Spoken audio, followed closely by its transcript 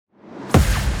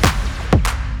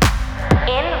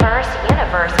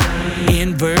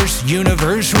Inverse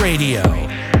Universe Radio.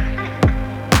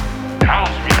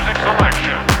 House music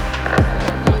selection.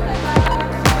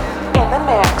 In the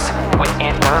mix with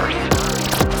Inverse.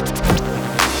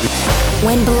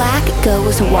 When black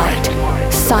goes white,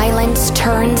 silence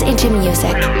turns into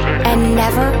music, and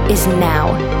never is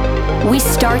now. We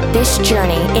start this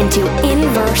journey into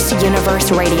Inverse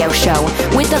Universe Radio Show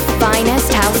with the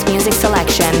finest house music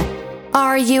selection.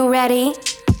 Are you ready?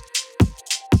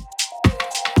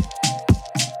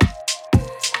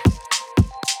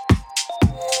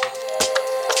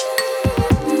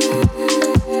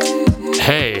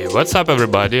 Hey, what's up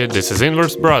everybody? This is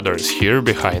Inverse Brothers here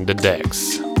behind the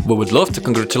decks. We would love to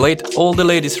congratulate all the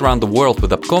ladies around the world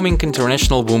with upcoming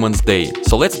International Women's Day.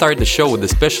 So let's start the show with the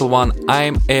special one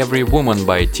I'm Every Woman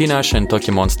by Tinashe and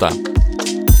Toki Monsta.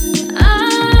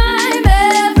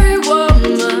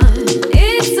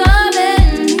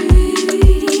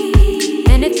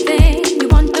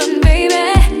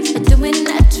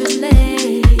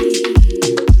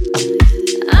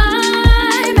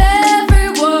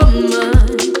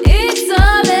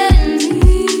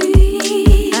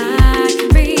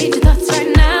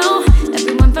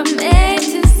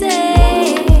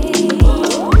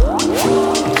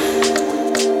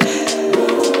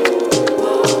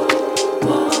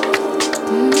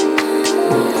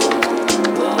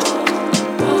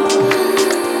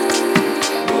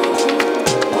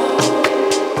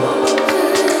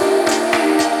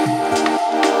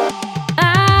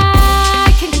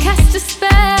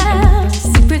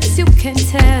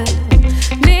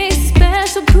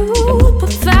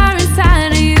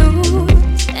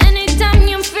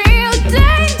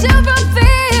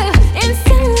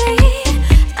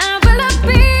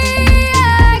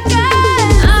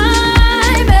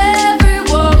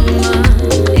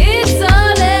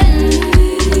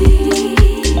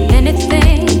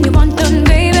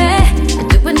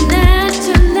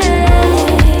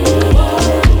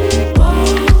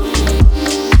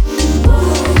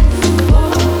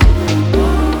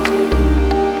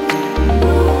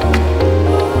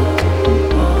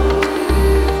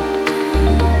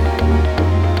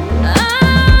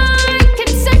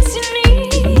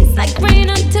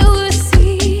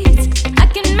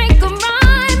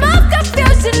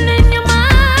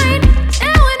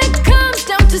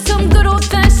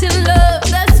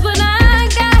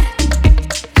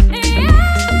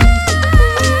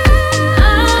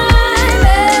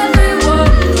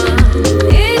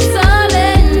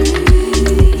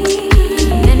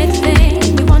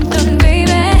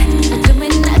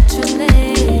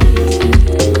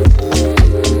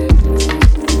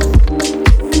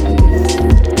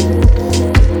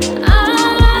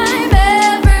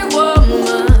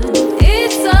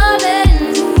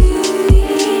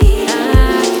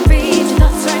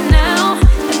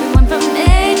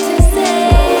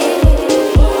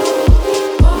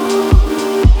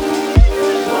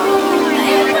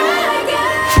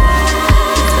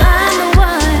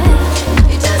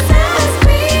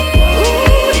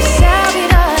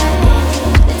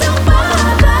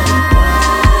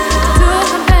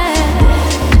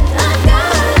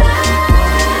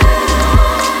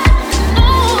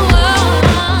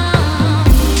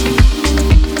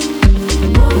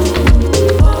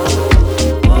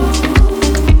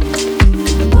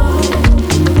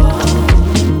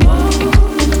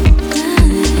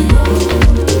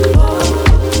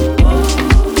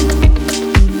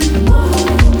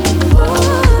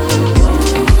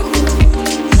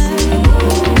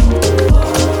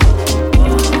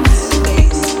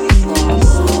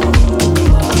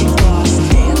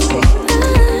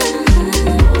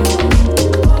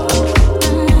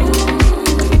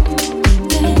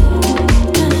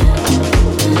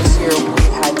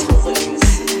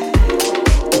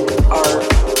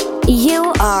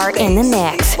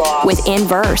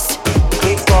 Inverse.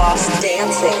 We've lost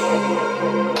dancing.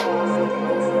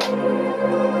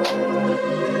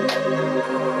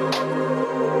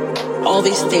 All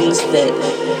these things that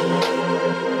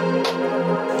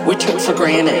we took for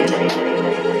granted.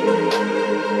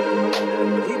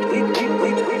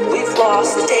 We've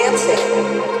lost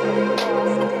dancing.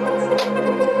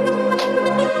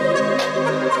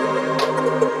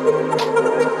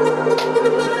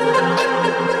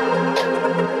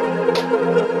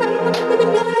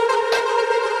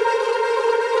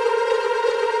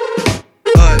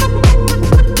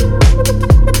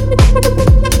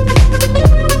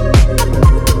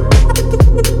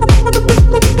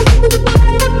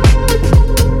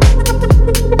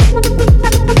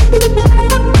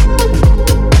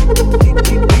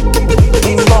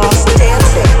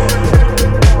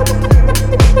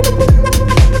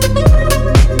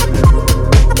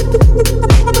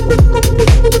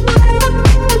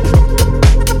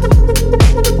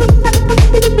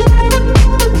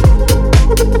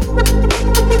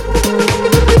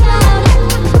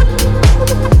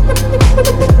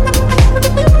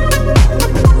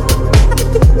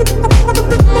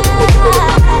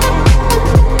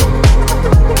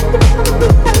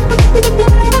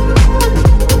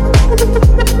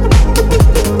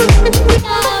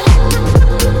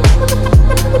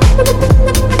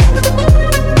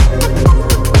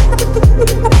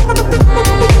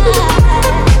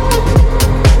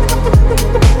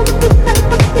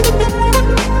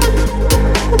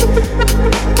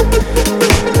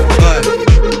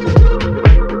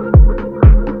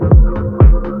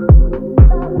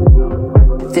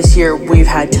 year we've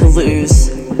had to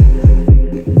lose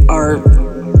our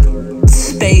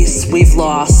space, we've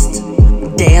lost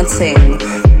dancing.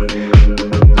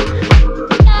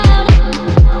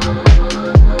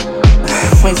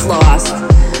 We've lost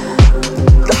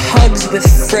the hugs with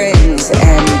friends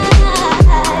and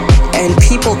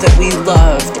people that we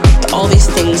loved, all these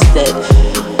things that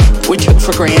we took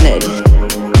for granted.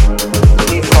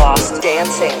 We've lost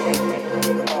dancing.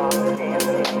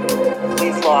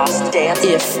 We've lost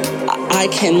dancing. If I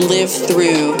can live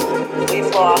through, we've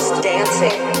lost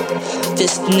dancing.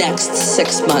 This next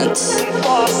 6 months, we've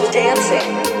lost dancing.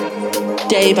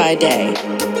 Day by day,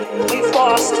 we've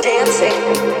lost dancing.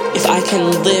 If I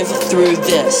can live through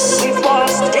this, we've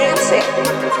lost dancing.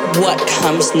 What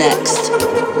comes next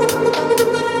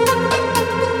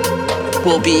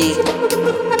will be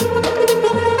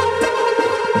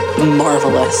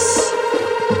marvelous.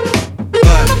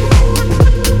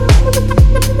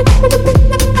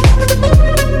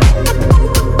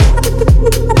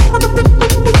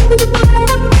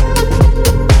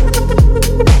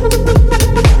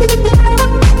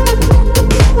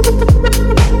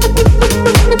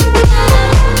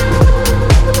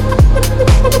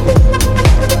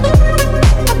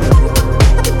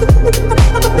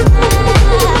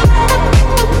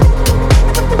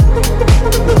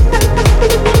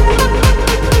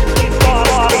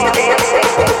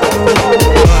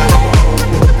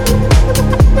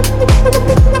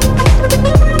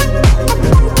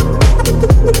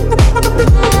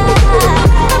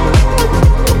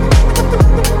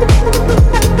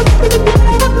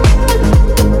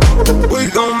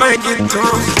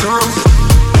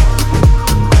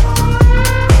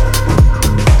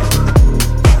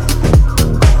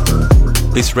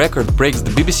 This record breaks the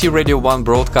BBC Radio 1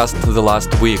 broadcast the last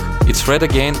week. It's Fred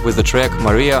again with the track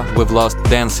Maria We've Lost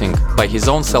Dancing by his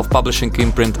own self-publishing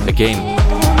imprint Again.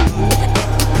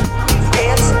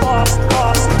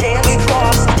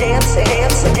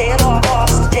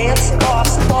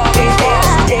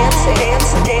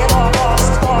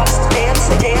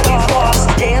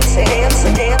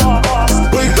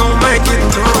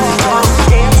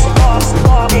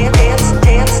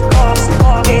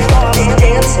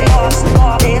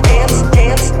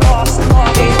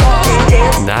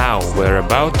 Now we're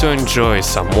about to enjoy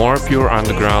some more pure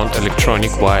underground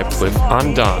electronic vibe with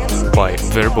Undone by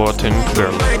Verboten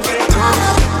Berlin.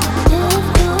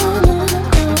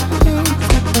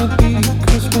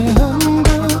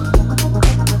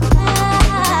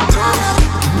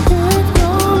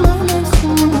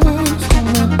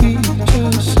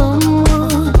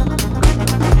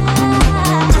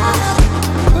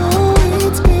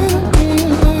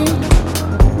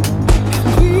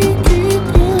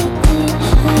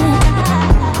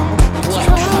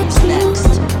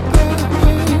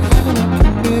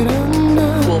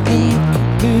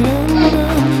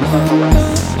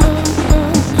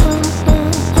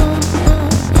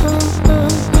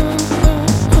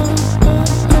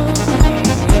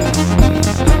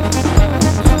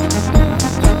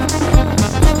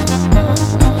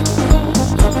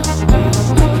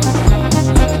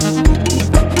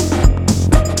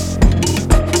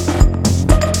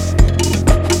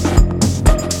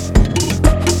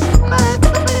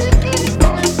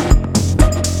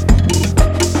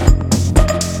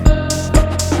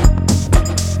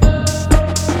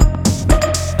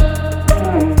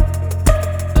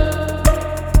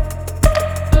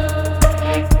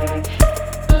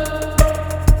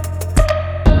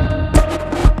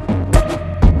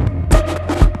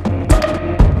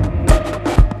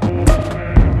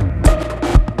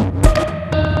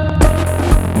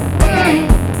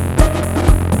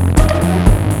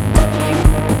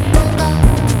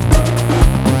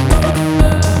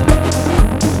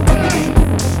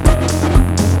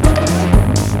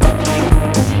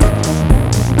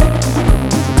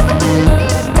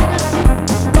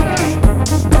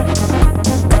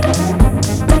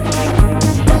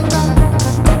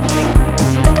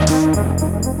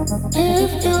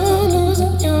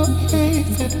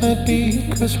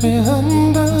 Cause we're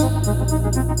undone.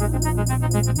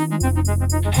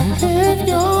 And if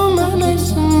you're my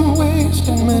nice and waste,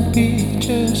 I might be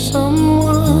just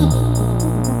someone.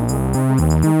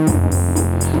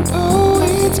 Oh,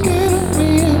 it's getting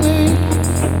real late,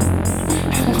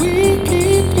 and we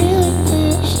keep feeling the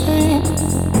same.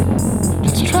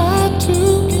 Let's try to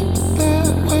get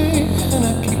that way, and I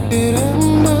keep it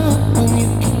in mind when you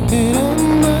keep it in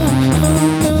mind.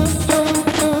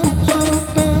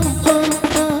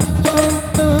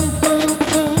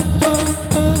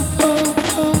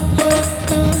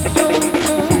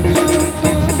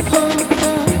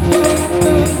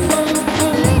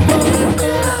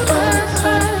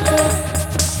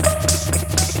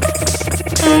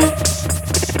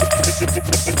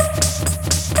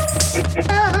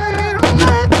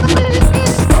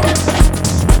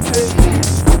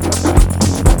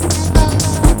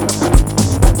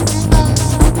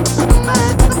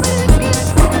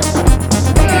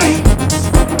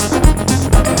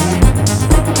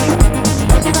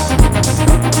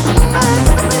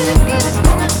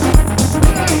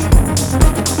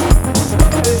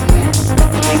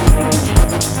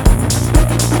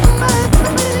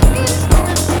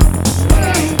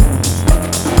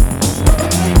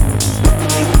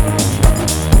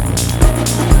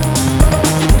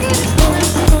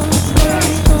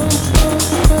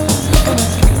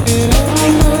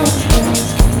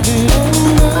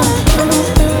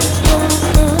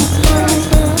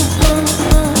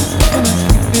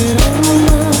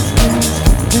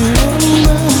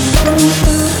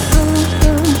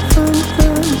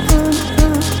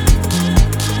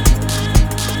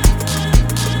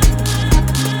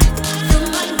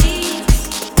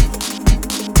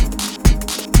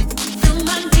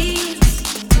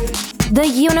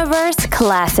 Universe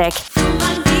Classic.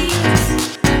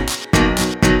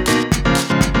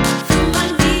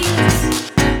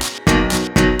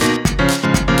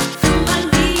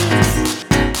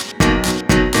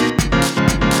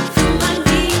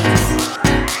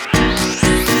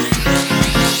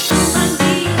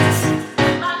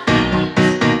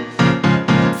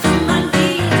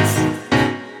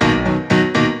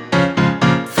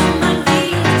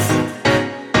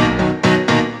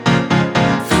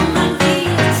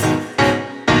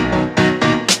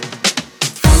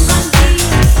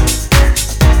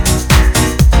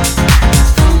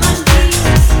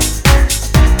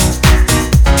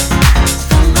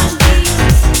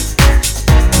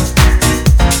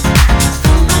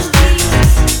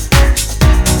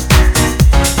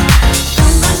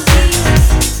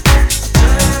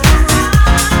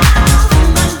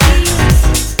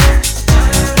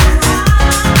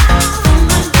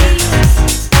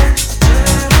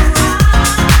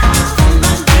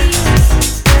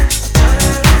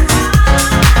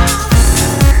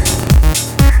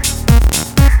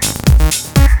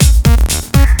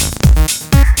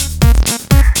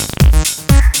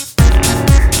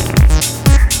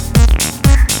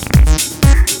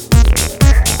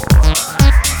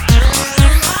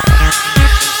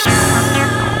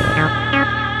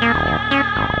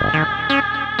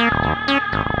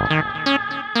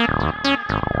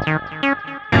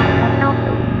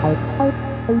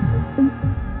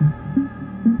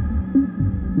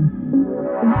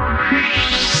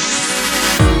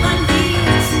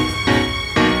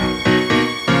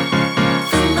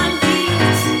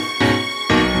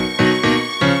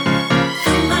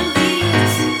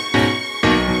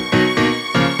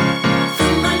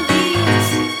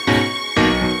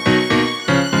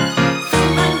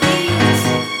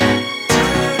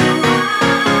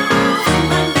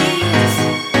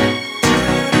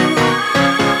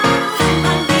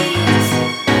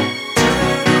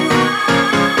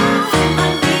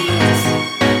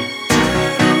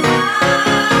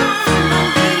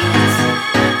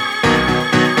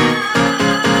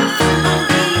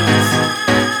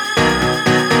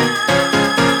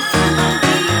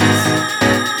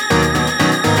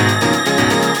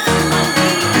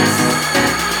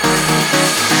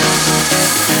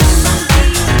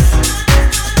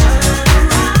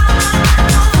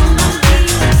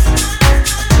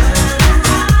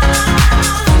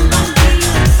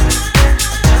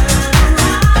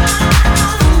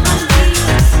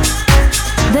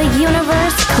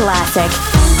 Classic.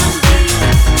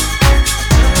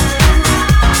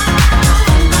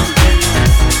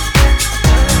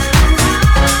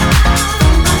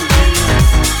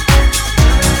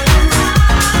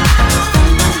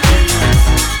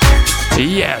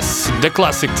 Yes, the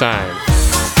classic time.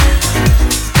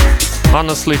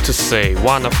 Honestly to say,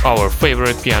 one of our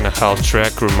favorite piano house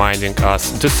track reminding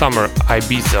us the summer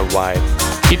Ibiza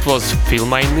vibe. It was Feel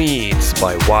My Needs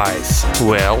by Wise.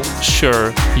 Well,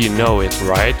 sure, you know it,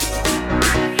 right?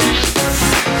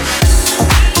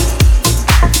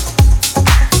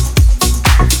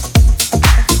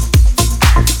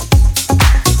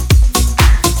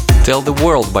 Tell the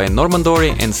World by Norman Dory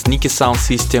and Sneaky Sound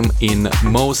System in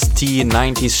most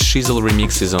T90s Shizzle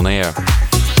remixes on air.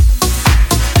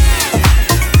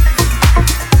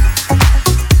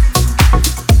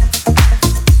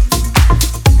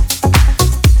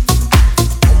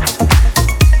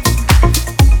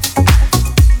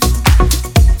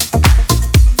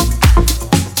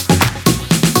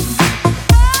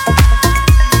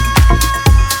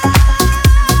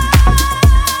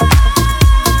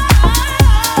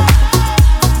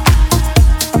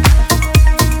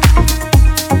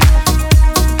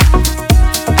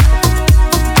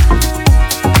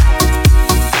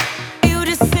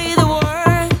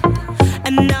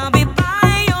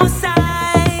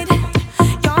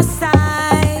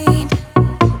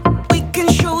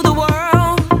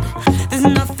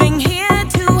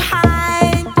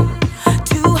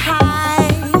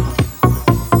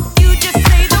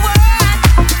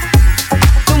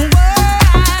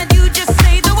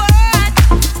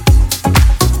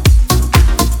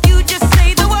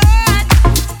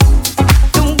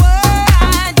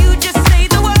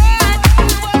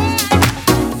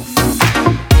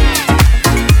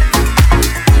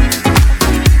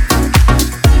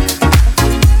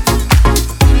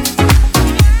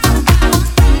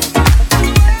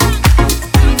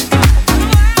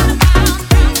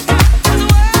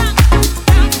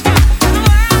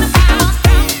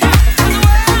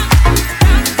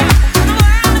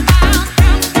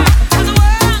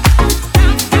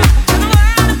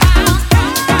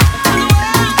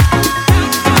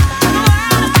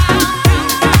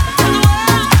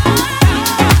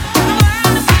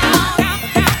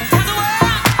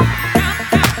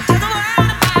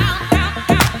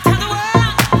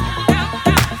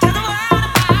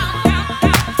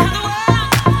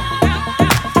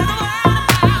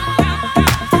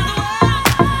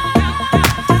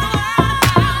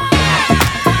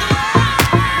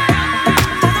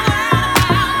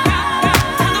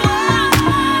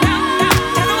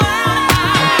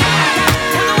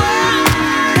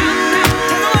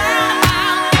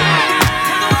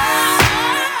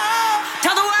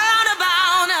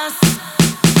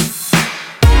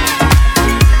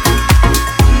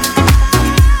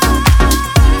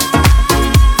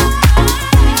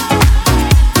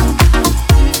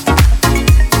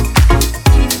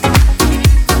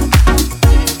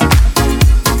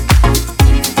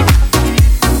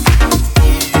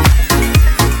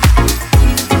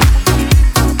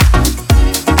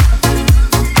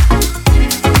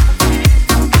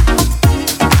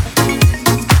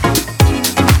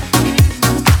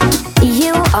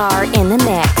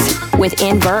 with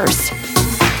Inverse.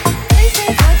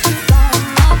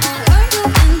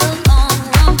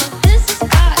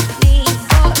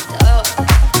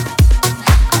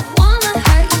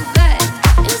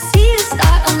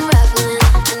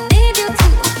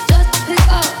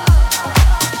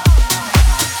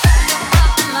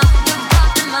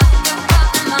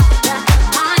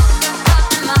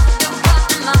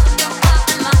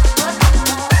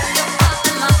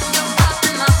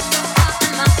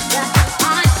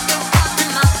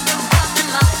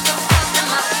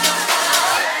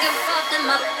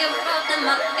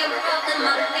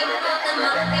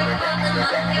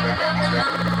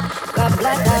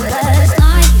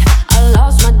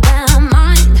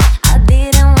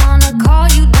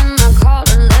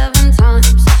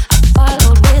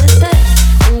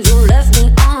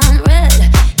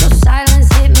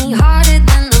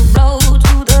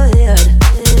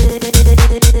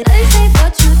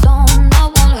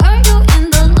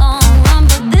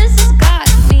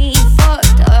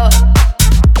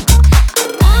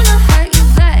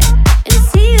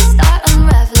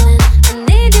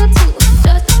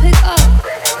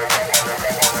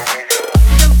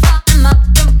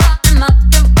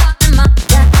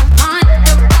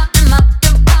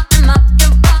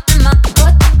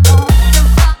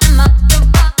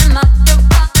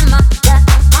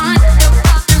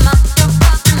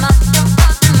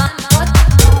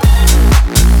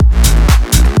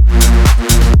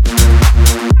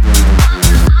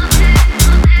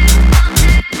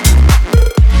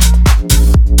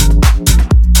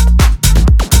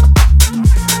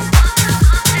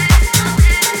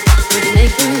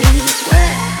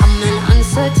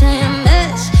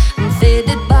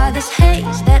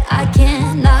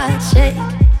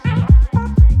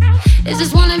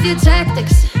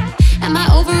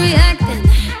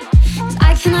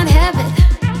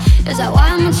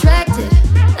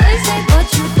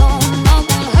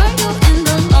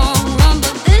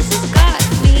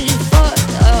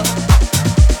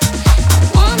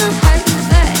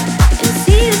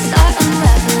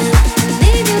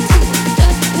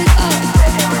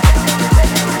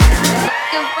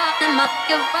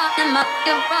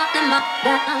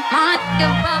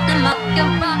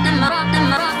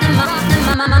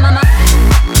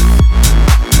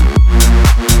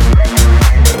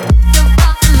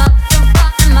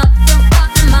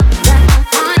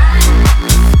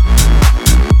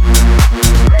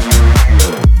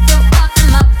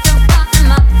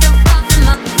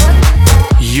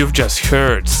 You've just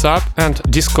heard Sub and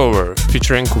Discover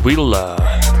featuring Willa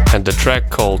and the track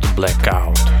called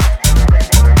Blackout.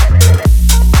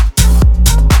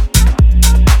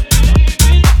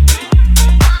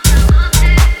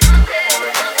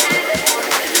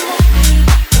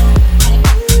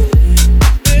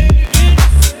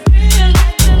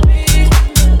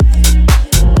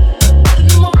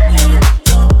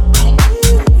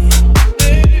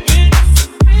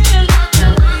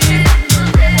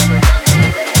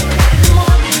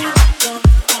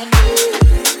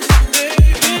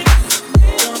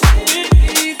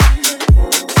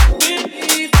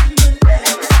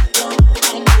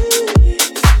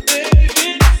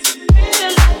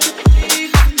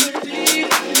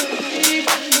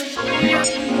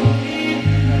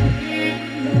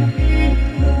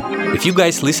 If you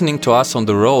guys listening to us on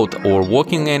the road or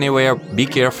walking anywhere, be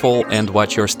careful and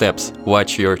watch your steps.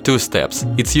 Watch your two steps.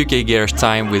 It's UK Garage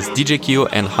Time with DJ Q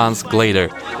and Hans Glader,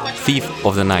 Thief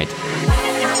of the Night.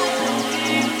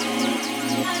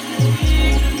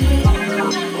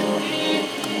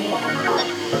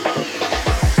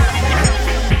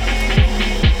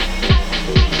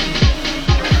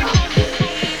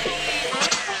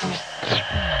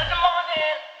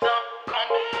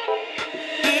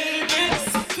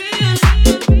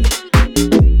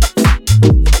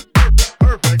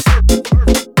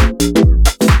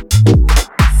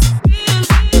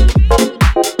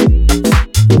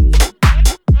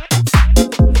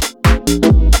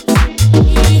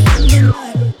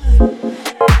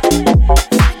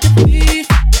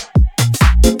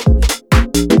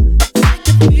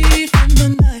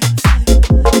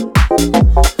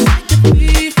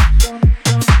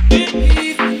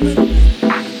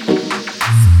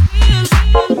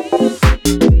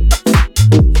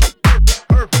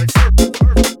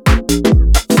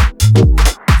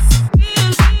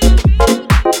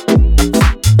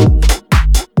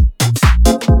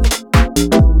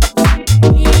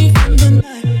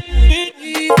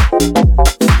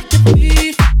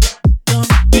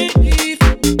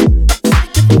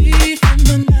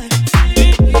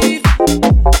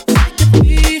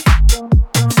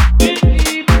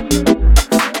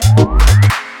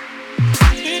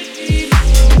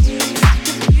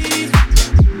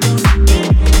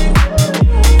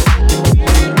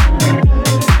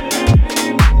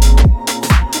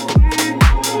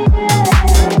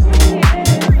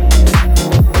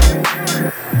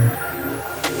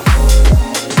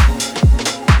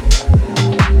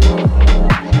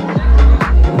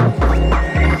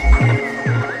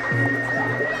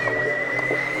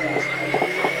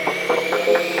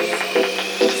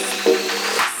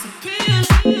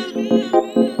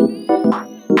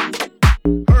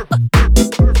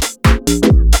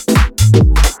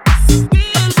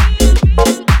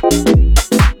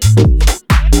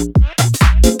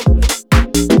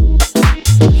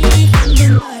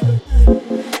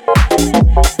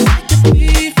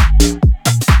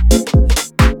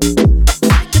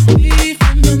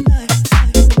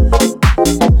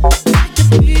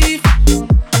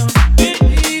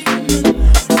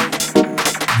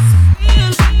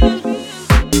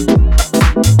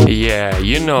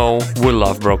 We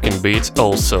love broken beats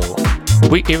also.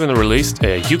 We even released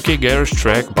a UK garage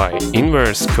track by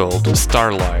Inverse called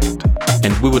Starlight.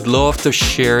 And we would love to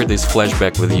share this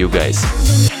flashback with you guys.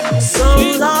 So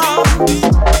long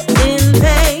in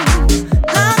pain,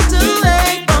 locked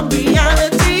away from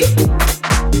reality,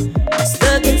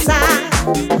 stuck inside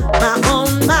my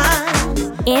own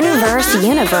mind. Inverse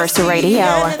Universe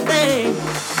Radio.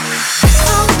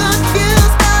 So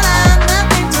confused, but I had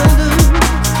nothing to lose.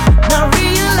 Not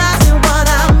realizing what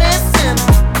I'm missing.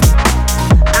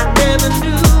 I never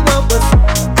knew what was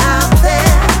out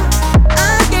there.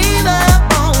 I gave up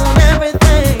on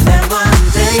everything. Then one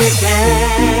day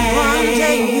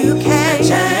you came,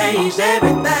 changed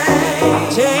everything.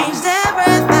 Changed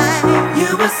everything.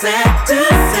 You were sent to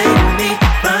save me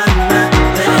from my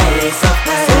place of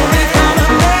pain. From a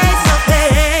place of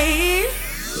pain.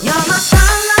 You're my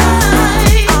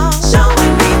starlight,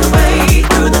 showing me the way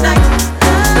through the night.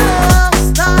 Oh,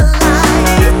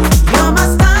 starlight. You're my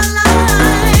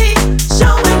starlight,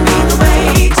 showing me the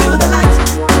way to the light.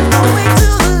 The way to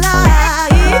the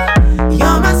light.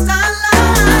 You're my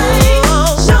starlight,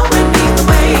 showing me the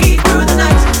way through the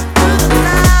night. Through the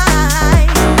night.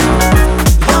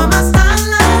 You're my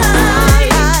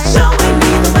starlight, showing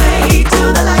me the way to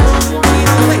the light.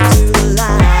 The way to the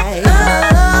light.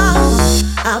 Oh,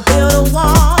 I built a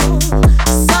wall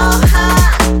so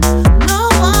high, no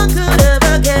one could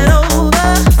ever get over.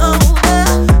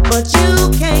 But you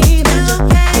came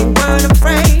and weren't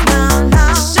afraid.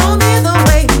 Show me the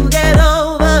way to get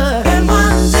over. And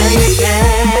one day you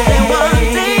came, and one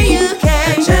day you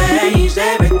came, changed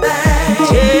everything,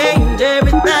 changed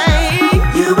everything.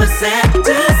 You were sent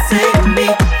to save me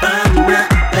from my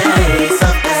place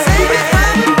of pain. Save me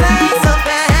from my place of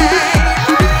pain.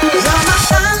 You're my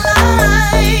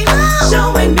starlight,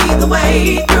 showing me the way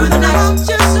through the night. Won't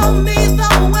you show me the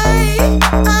way?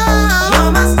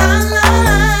 You're my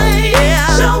starlight,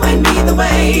 showing me the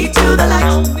way to the light.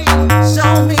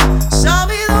 Show me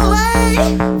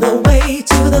the way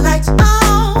to the light.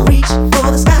 Oh, reach for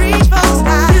the sky, reach for the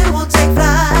sky. You will take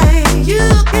flight, you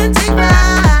can take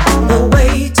flight. The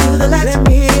way to the light. Let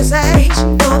me hear you say, reach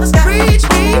for the sky, reach,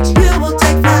 you will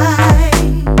take flight.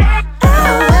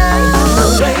 The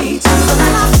way to the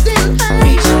light.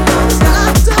 Reach for the sky,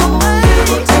 you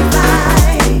will take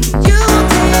flight. You will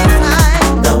take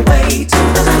flight. The way to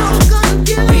the light.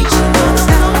 Reach for the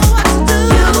sky,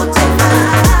 you will take flight. You will take flight.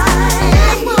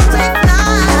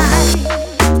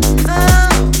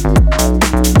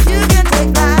 You can take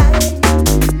flight.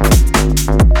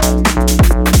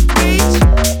 Reach.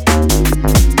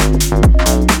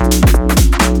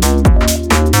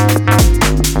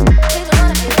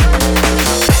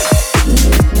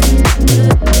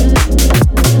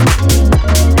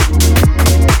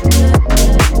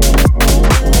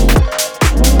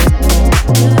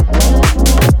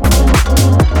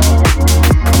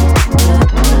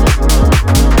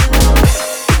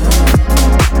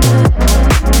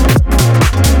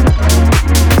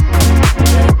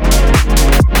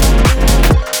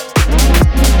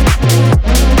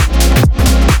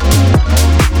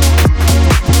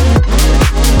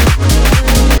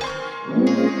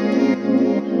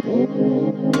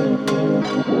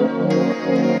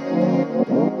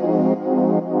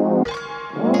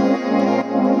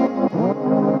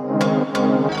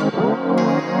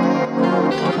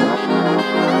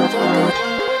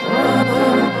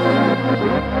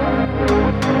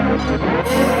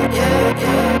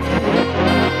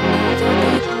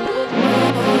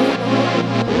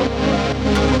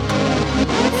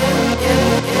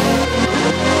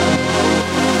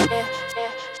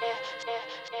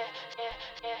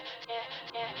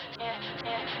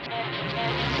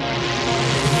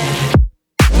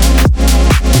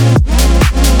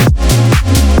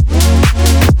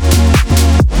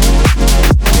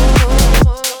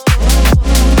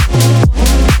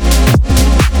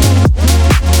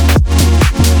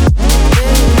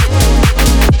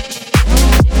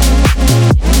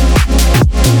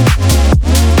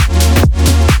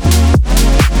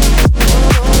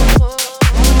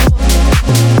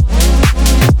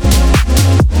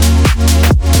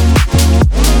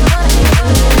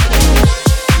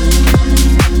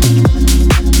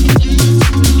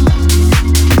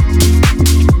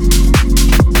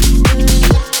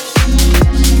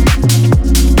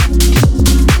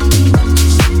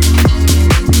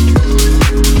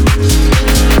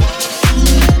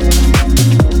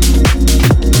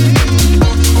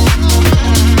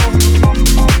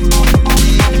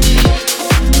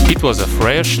 It was a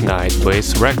Fresh Night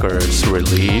Bass Records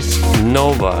release,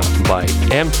 Nova by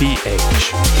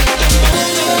MPH.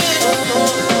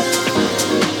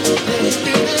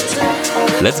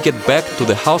 Let's get back to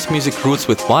the house music roots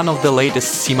with one of the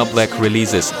latest Sima Black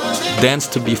releases, Dance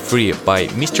to Be Free by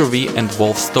Mr. V and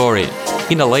Wolf Story,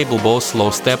 in a label both Slow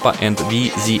Steppa and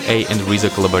VZA and RZA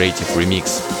collaborative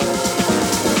remix.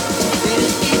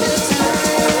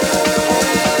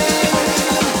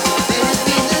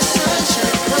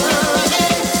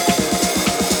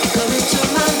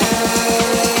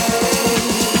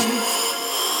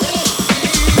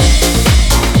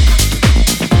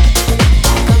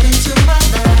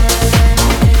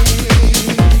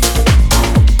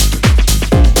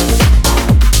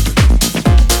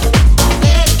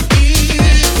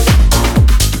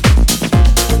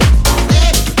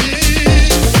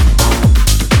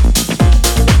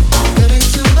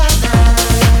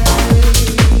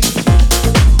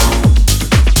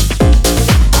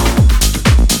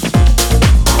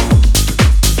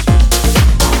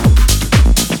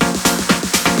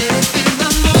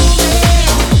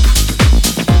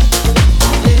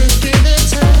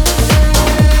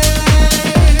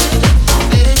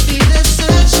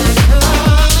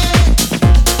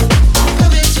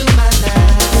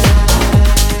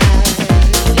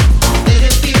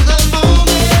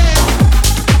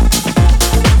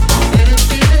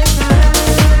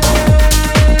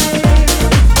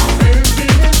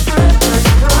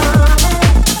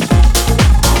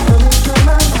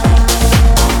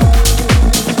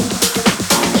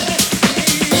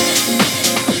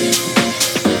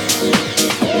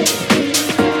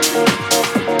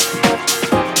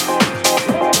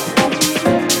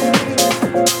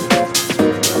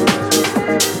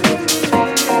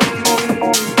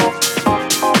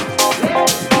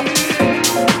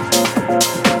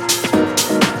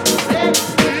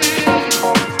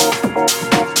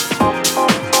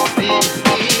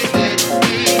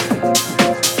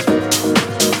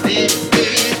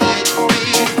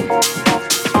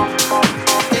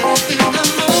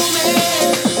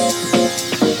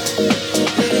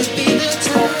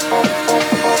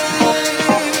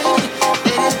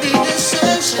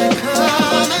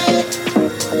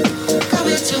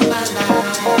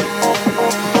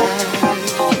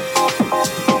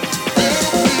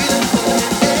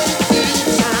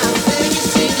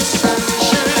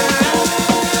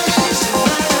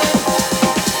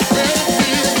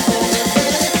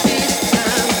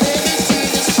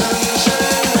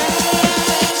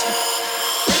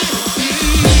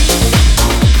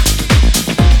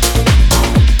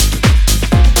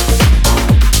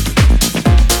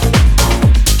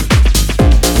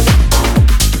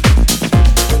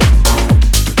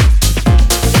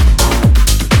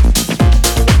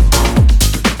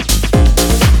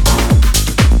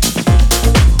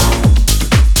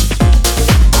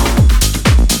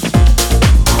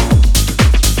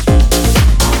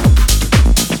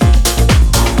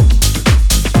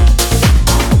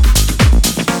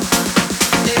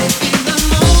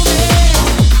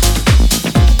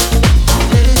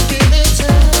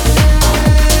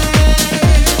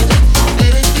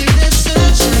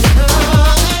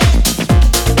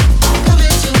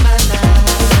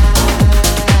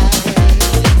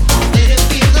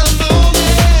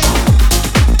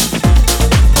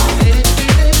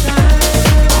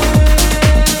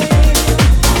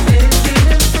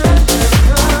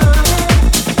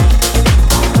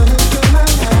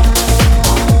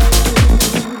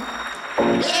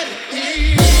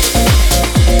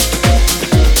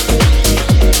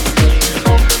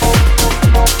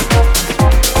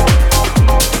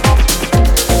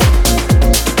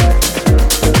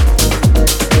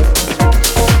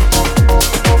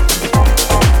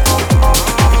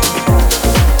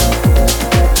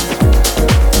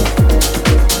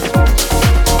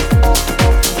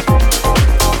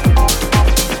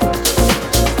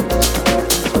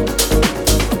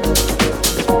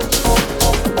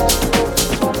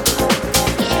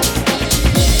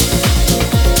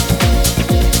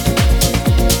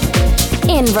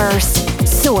 Inverse,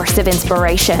 source of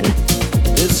inspiration.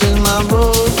 This is my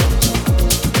road,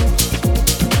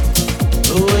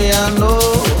 the way I know.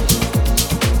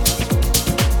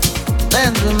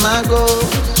 That's where my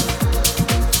goals,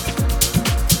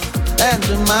 that's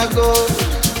where my goals.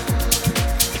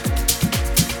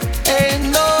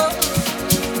 Ain't no,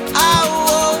 I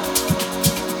want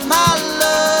my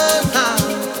love now.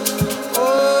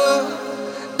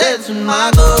 Oh, that's where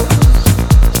my goals.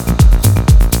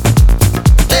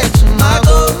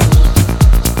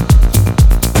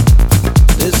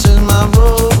 This is my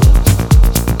road,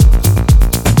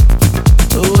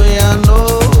 the way I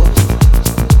know.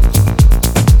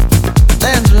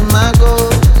 That's where my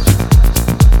goals,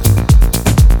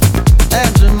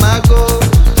 that's where my goals.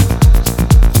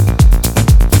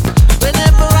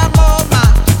 Whenever I'm on my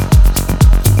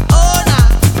own,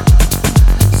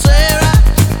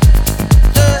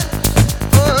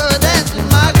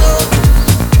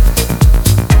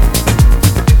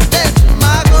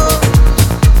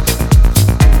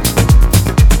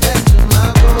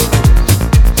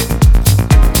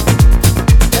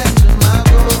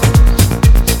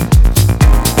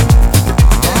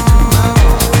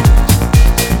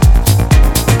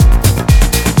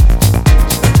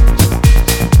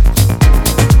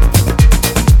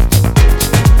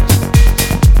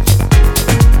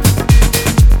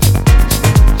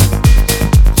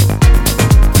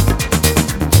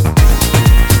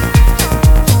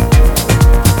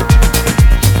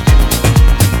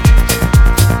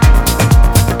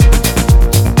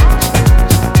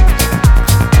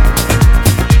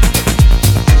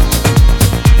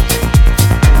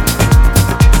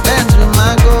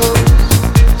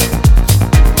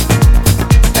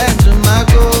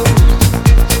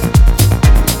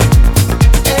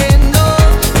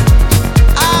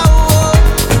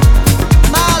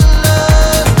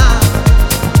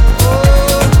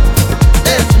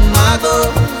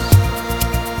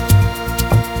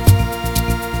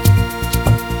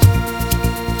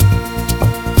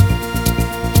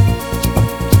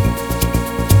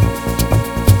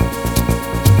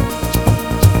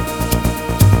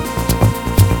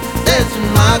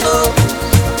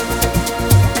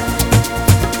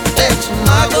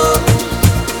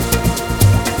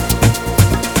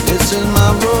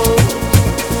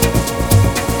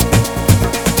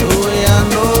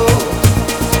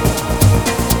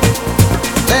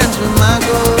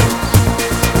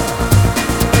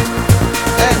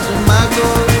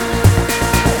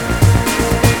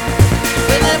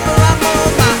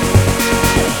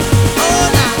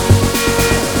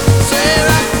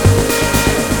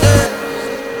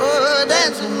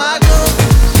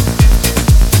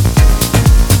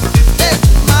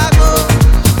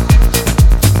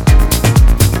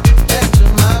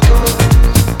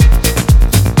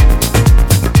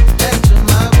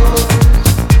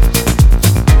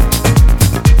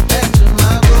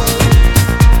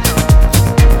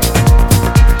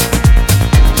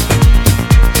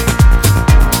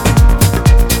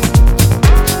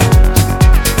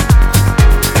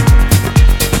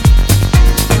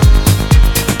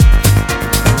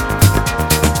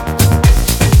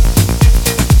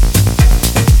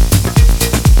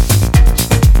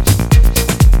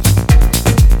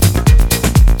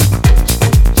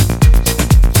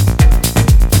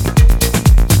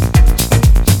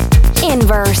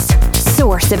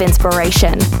 of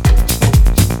inspiration.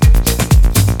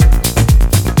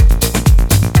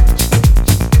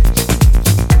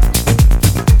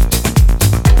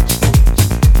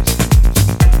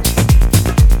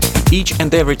 Each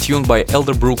and every tune by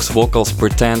Elderbrook's vocals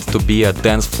pretend to be a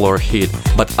dance floor hit,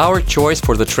 but our choice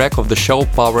for the track of the show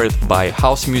powered by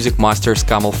house music masters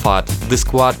Camel Fat, the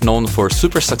squad known for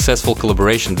super successful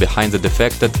collaboration behind the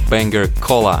defected banger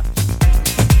Cola.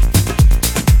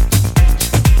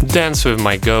 Dance with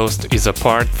My Ghost is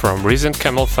apart from recent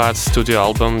Camel Fat's studio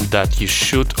album that you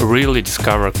should really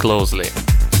discover closely.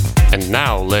 And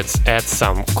now let's add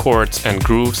some chords and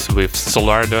grooves with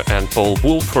Solardo and Paul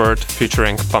Woolford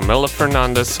featuring Pamela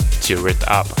Fernandez, Tear It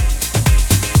Up.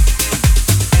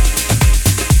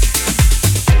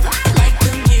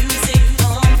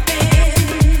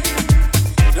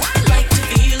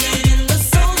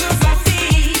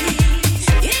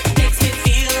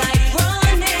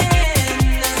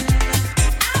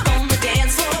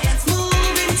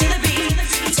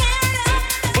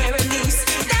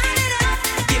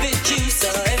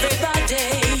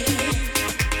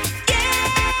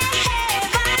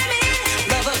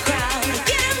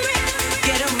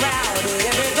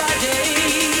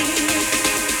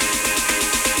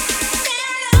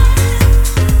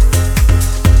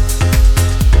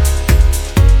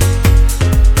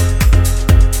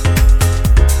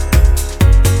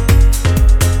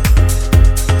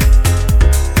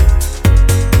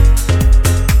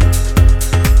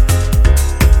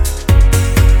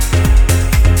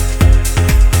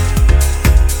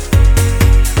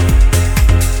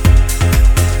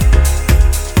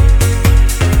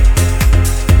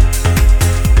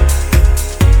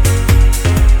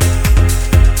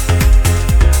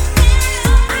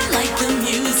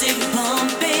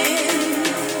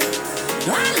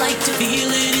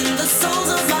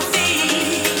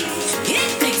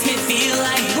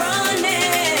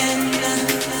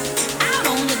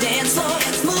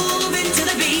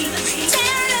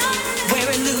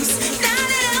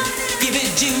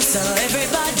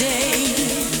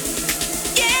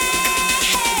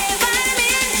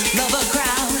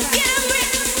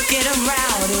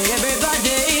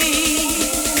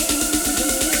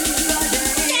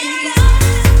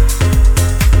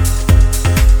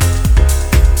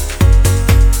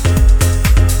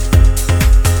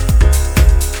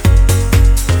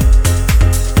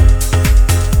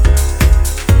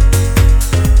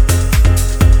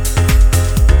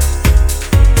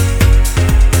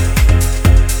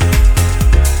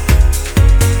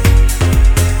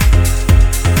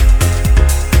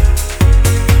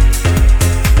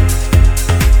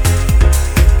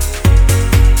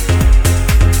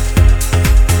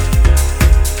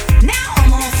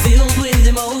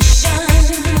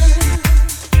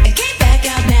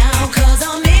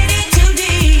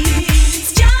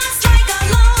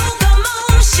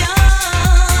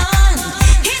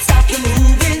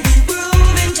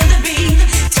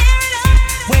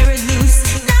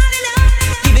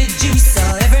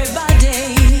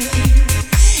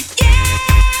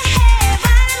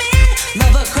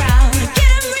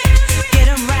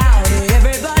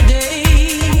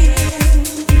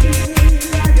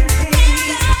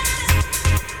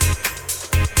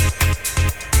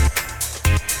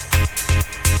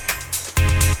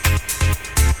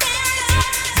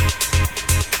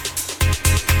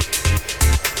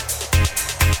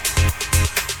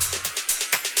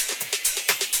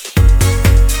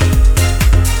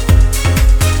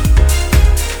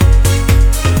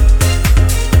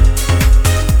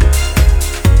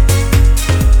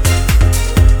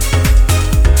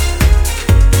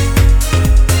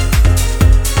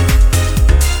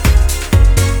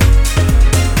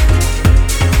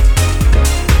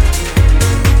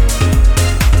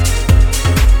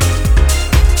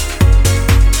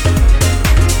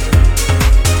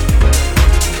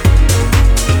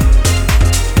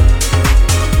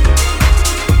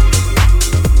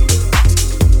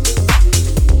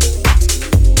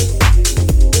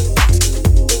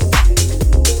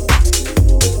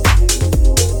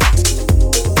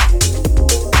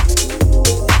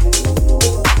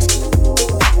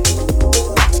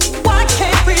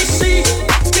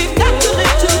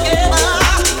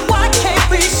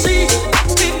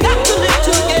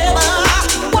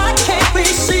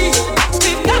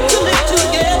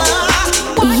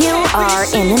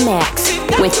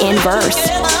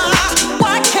 Inverse.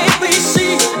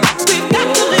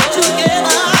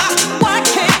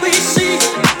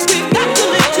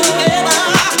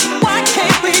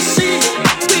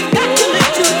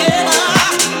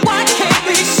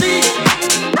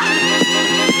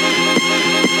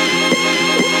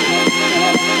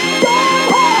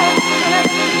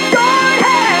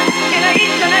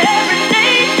 East and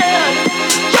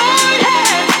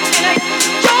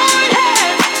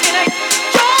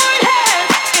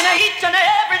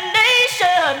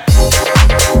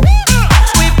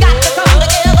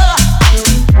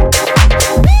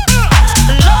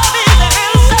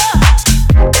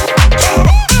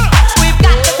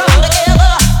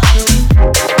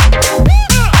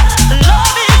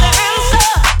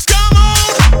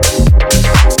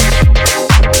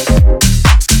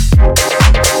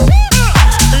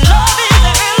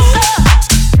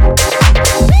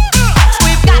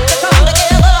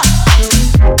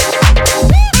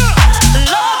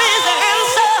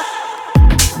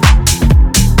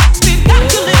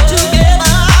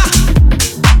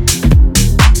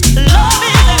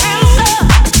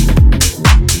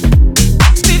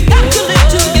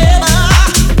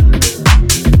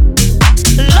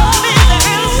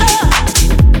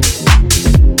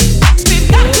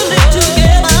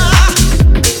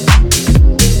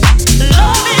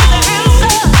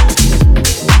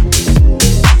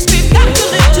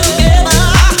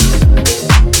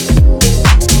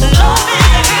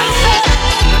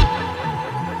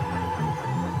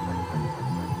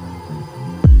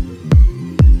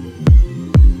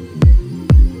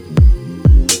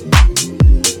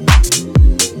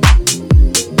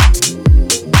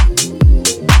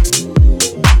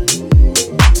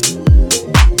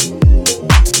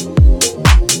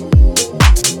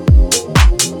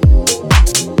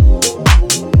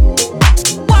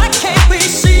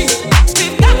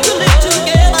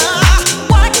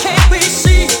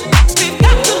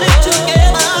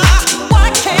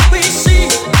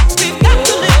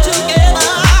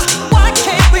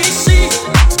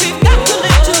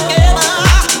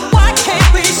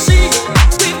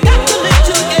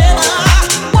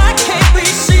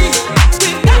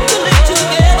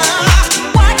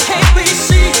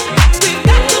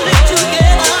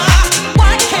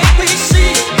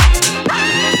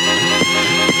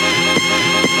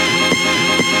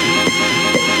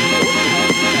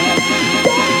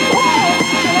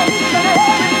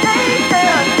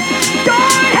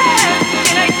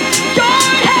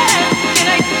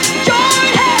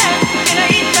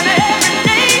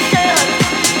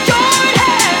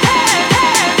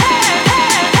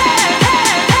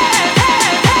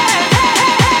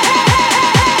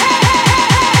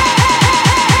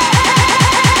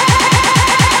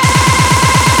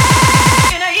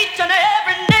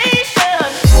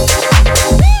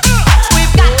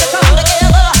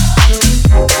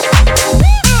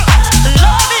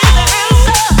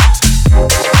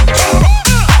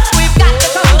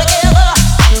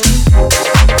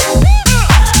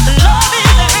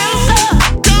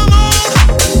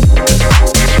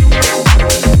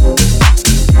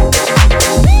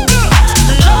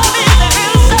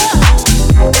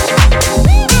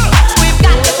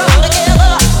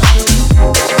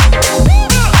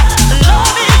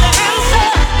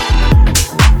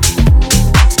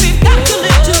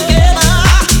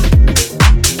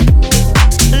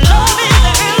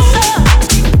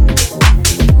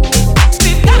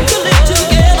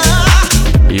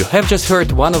just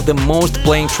heard one of the most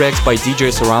playing tracks by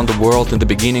DJs around the world in the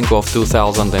beginning of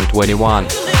 2021.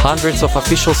 Hundreds of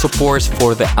official supports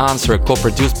for The Answer,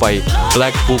 co-produced by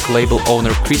Black Book label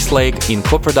owner Chris Lake in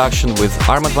co-production with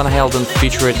Armand Van Helden,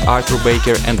 featured Arthur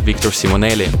Baker and Victor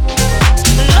Simonelli.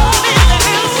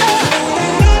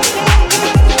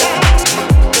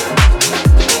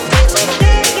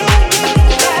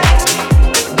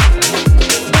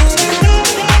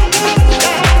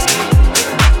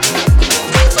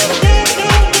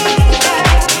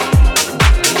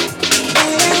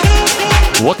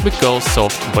 What we call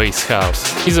soft bass house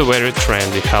is a very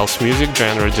trendy house music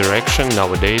genre direction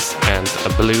nowadays, and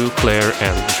Blue, Claire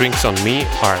and Drinks on Me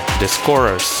are the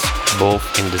scorers both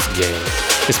in this game,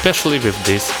 especially with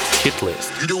this hit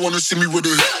list. You don't wanna see me with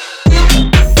it.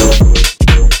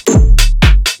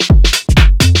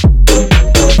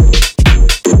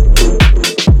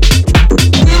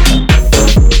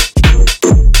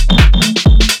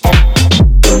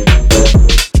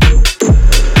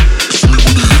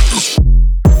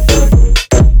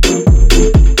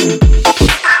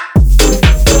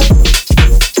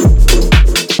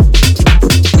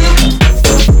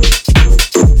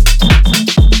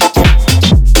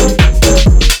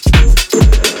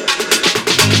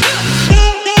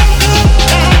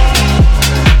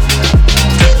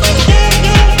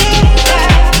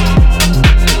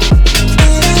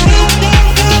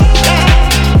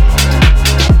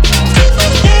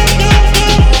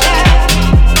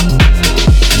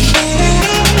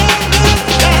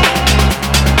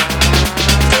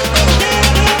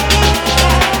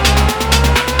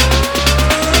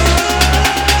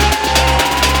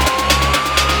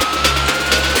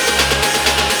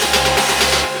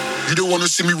 You don't wanna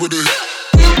see me with it.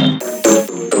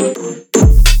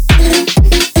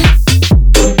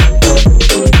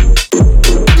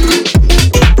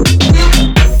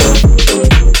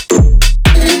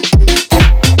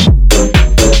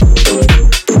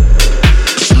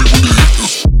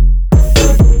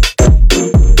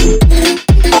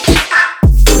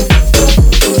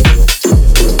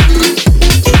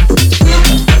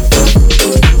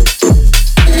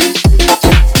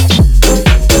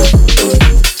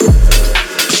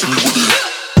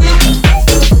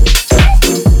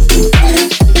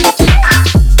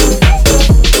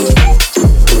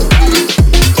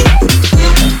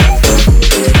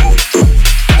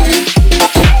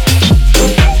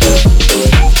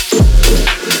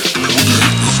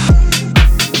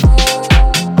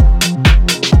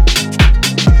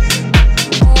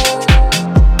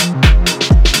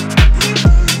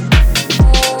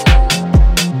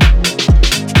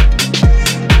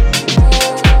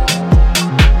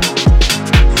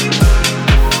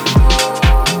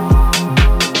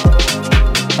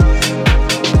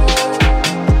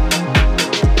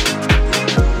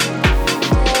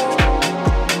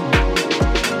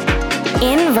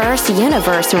 Inverse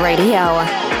Universe Radio.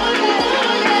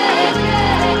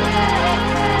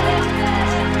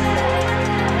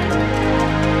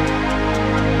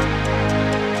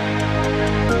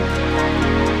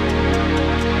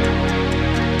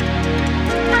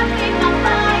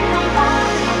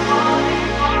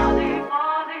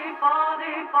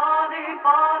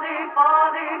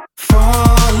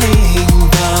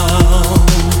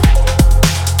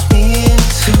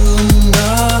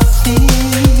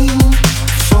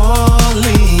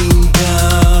 Falling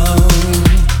down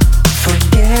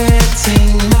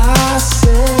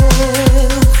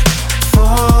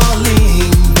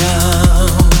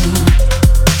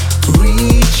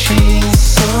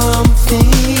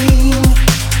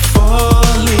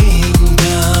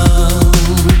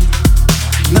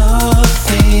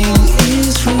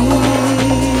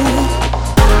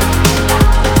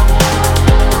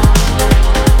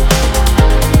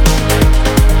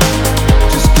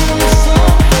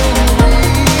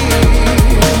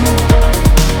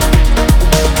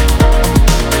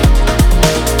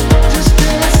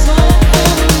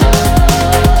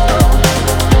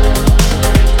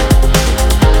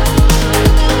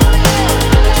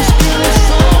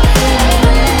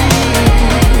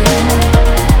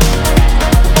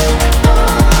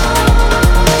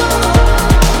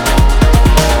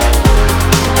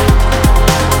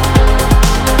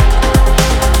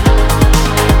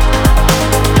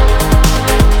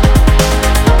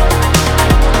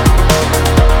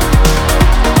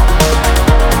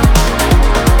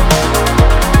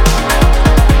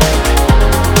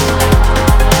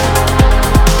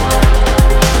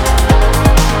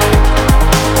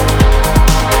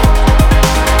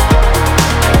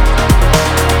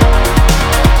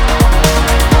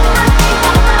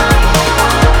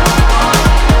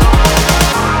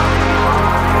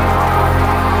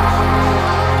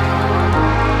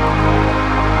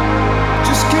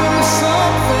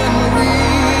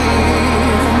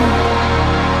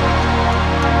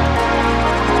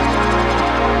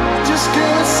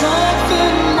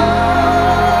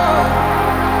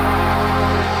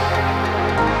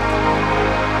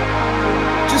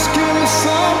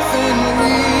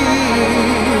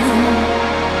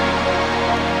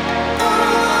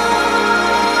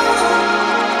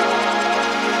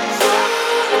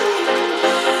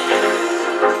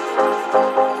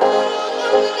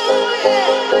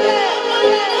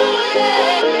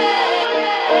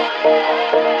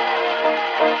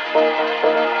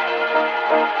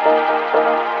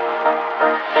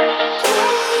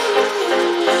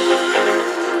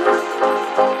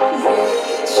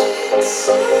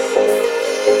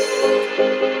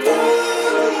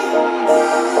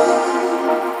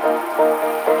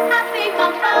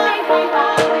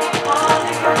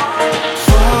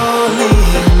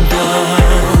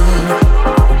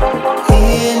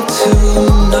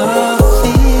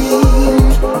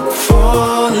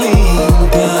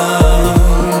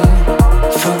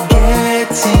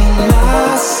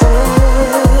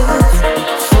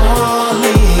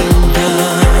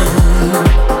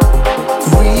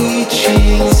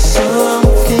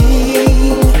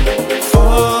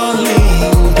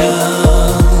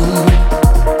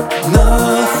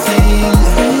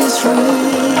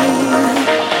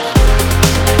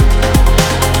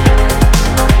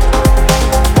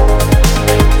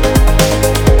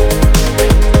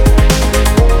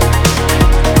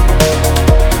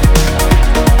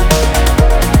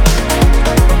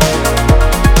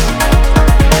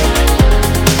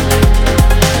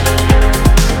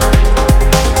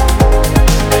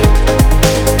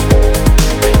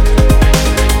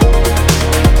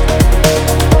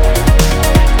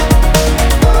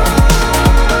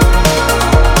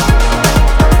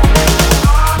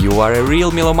real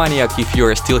Melomaniac if you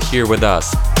are still here with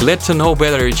us. Let's know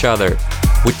better each other.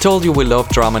 We told you we love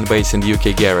drum and bass in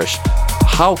UK Garage.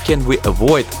 How can we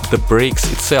avoid the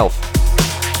breaks itself?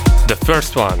 The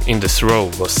first one in this row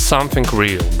was Something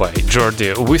Real by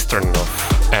Jordi Wisternov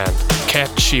and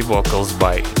catchy vocals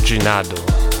by Ginado.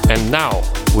 And now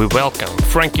we welcome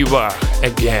Frankie Wah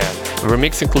again,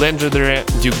 remixing legendary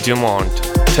Duke Dumont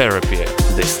Therapy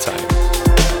this time.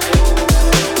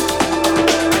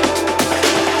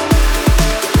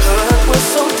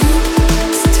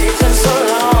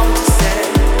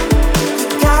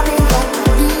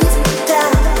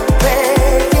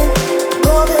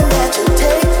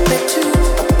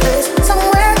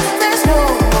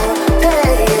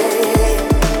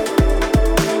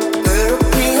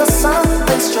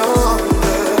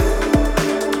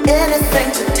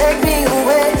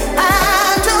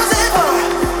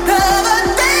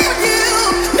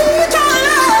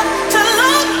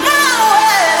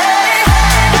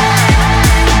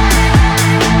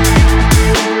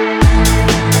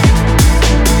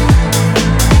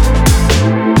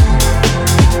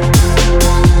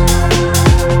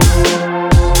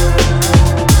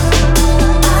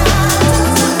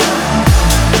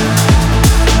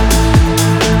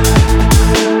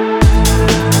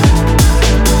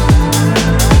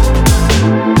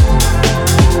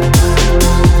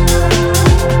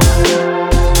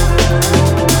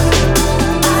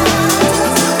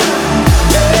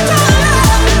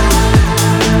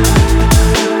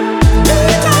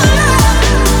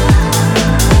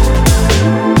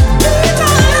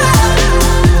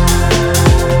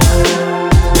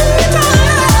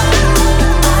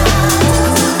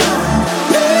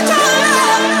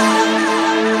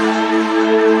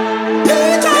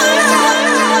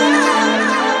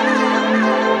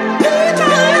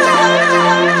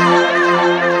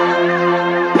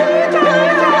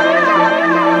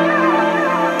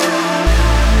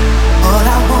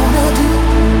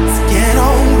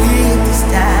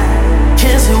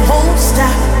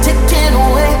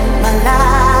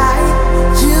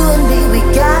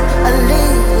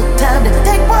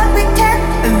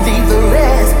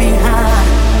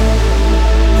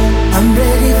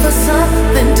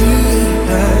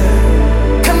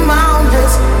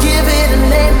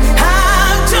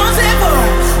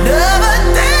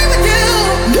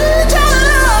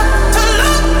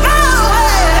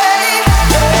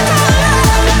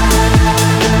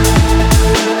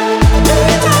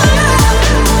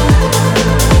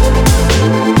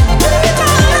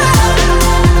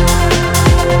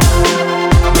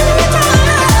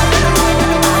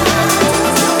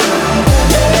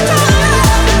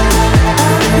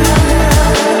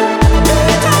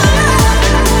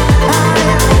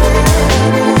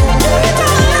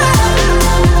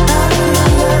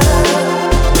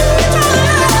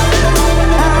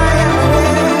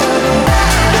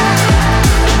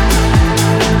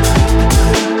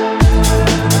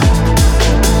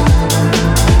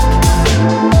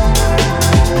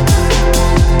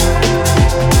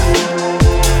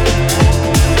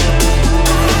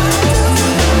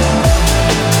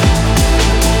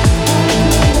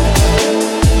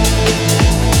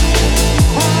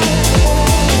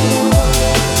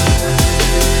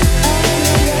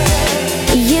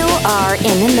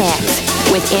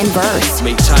 Inverse.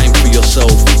 Make time for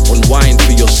yourself, unwind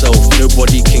for yourself.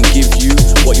 Nobody can give you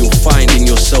what you'll find in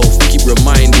yourself. Keep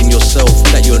reminding yourself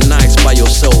that you're nice by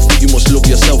yourself. You must love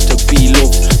yourself to be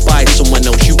loved by someone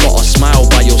else. You gotta smile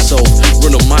by yourself,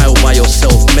 run a mile by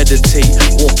yourself, meditate,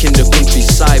 walk in the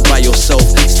countryside by yourself,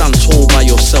 stand tall by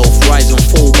yourself, rise and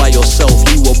fall by yourself.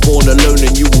 You were born alone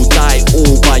and you will die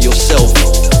all by yourself.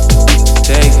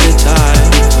 Take the time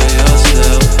for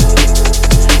yourself.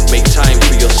 Make time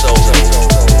for yourself.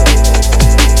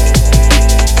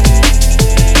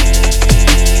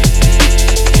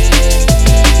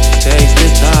 Take the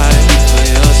time for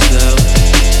yourself.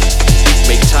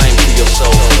 Make time for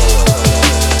yourself.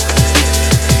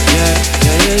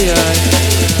 Yeah.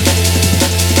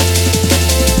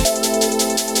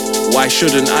 Why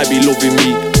shouldn't I be loving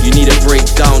me? You need a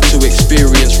breakdown to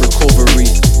experience recovery.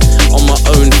 On my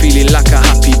own, feeling like a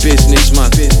happy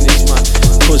businessman.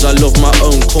 Cause I love my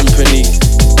own company.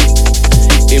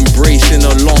 Embracing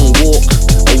a long walk,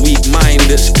 a weak mind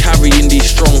that's carrying these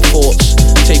strong thoughts.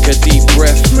 Take a deep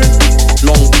breath,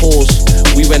 long pause.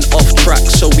 We went off track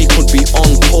so we could be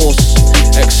on course.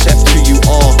 Accept who you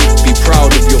are, be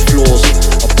proud of your flaws.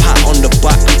 A pat on the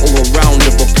back or a round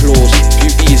of applause.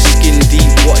 Beauty is skin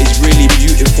deep, what is really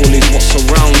beautiful is what's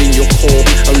surrounding your core.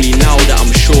 Only now that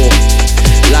I'm sure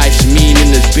life's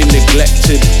meaning has been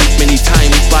neglected. Many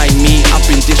times by me I've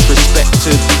been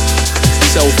disrespected.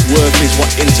 Self-worth is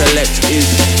what intellect is.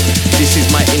 This This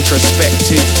is my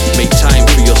introspective. Make time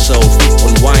for yourself,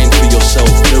 unwind for yourself.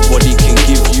 Nobody can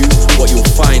give you what you'll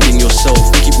find in yourself.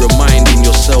 Keep reminding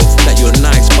yourself that you're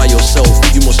nice by yourself.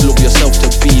 You must love yourself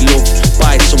to be loved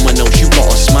by someone else. You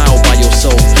gotta smile by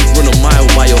yourself, run a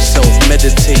mile by yourself,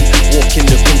 meditate, walk in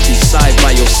the countryside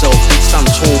by yourself,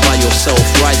 stand tall by yourself,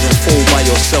 rise and fall by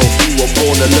yourself. You were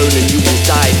born alone and you will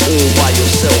die all by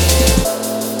yourself.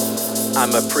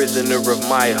 I'm a prisoner of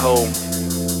my home.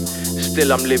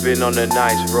 Still I'm living on a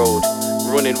nice road.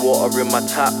 Running water in my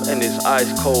tap and it's ice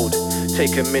cold.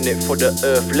 Take a minute for the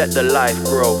earth, let the life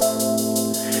grow.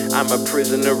 I'm a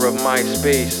prisoner of my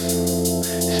space.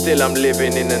 Still I'm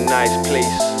living in a nice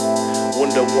place.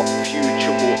 Wonder what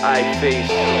future will I face.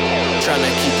 Trying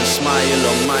to keep a smile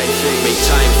on my face. Make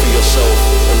time for yourself,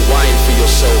 unwind for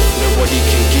yourself. Nobody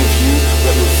can give you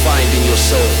what you'll find in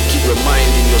yourself. Keep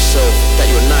reminding yourself that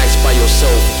you're nice by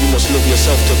yourself. You must love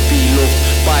yourself to be loved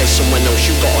by someone else.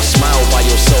 You gotta smile by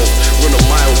yourself, run a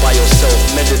mile by yourself,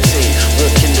 meditate,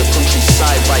 walk in the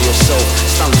countryside by yourself,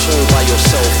 stand tall by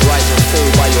yourself, rise and fall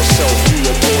by yourself. You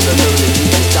were born alone and you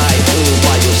will die all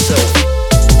by yourself.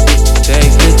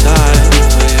 Take the time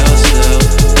for yourself.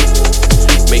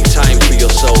 Make time for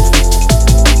yourself.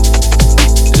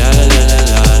 La la la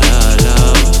la la la.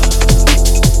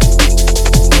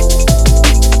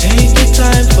 Take the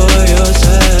time for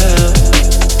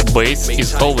yourself. Bass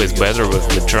is always better with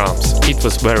the drums. It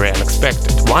was very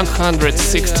unexpected.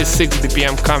 166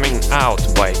 BPM coming out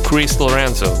by Chris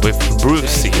Lorenzo with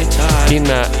Brucey in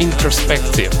an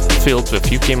introspective filled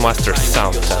with UK Master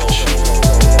sound touch.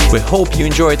 We hope you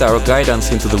enjoyed our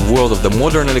guidance into the world of the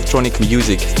modern electronic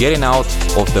music, getting out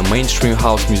of the mainstream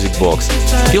house music box.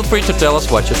 Feel free to tell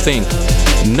us what you think.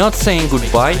 Not saying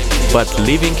goodbye, but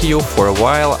leaving you for a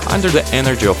while under the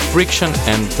energy of Friction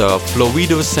and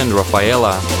Fluidus and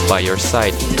Rafaela by your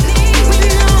side.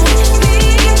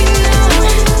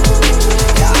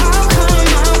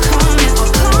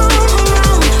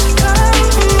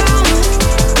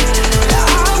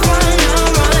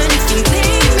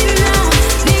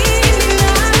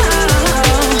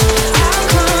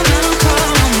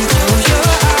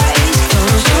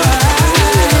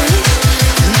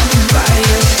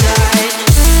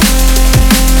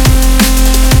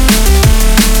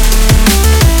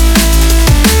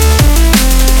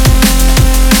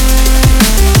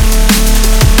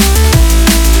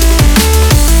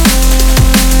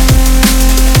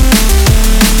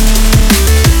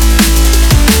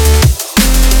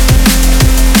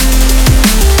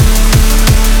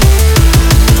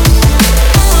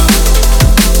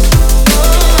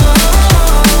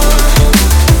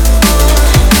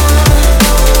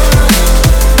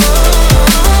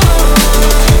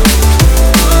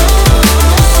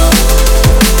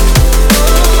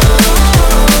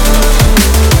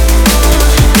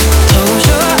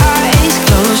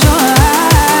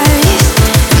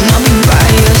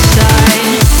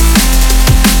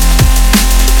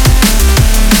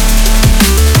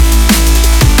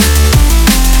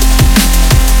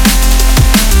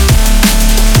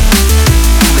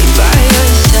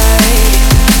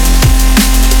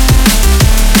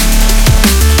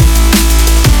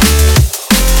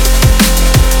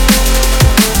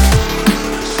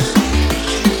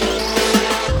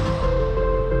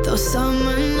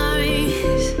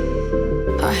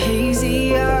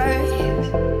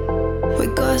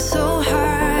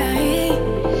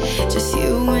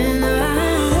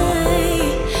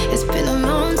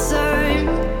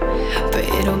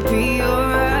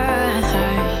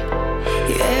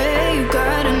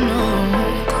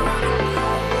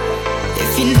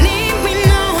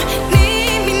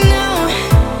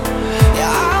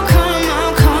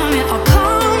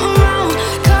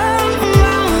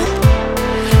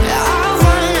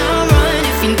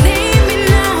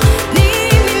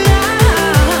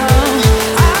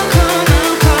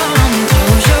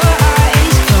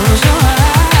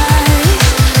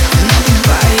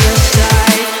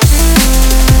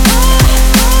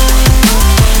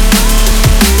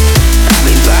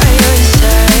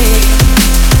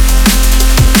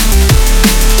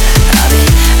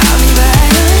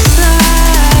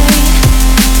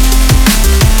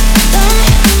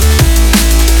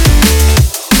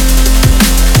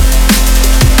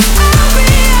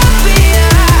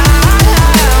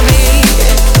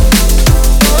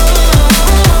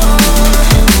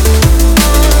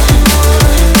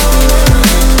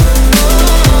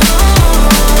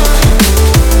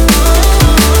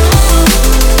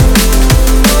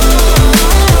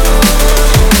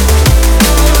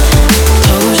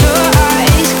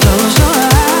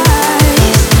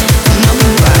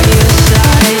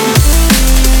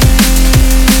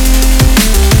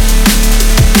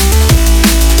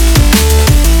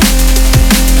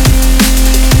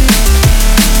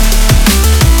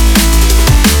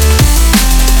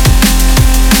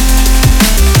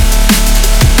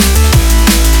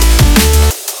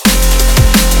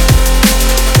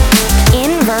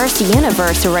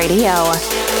 Universe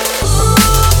Radio.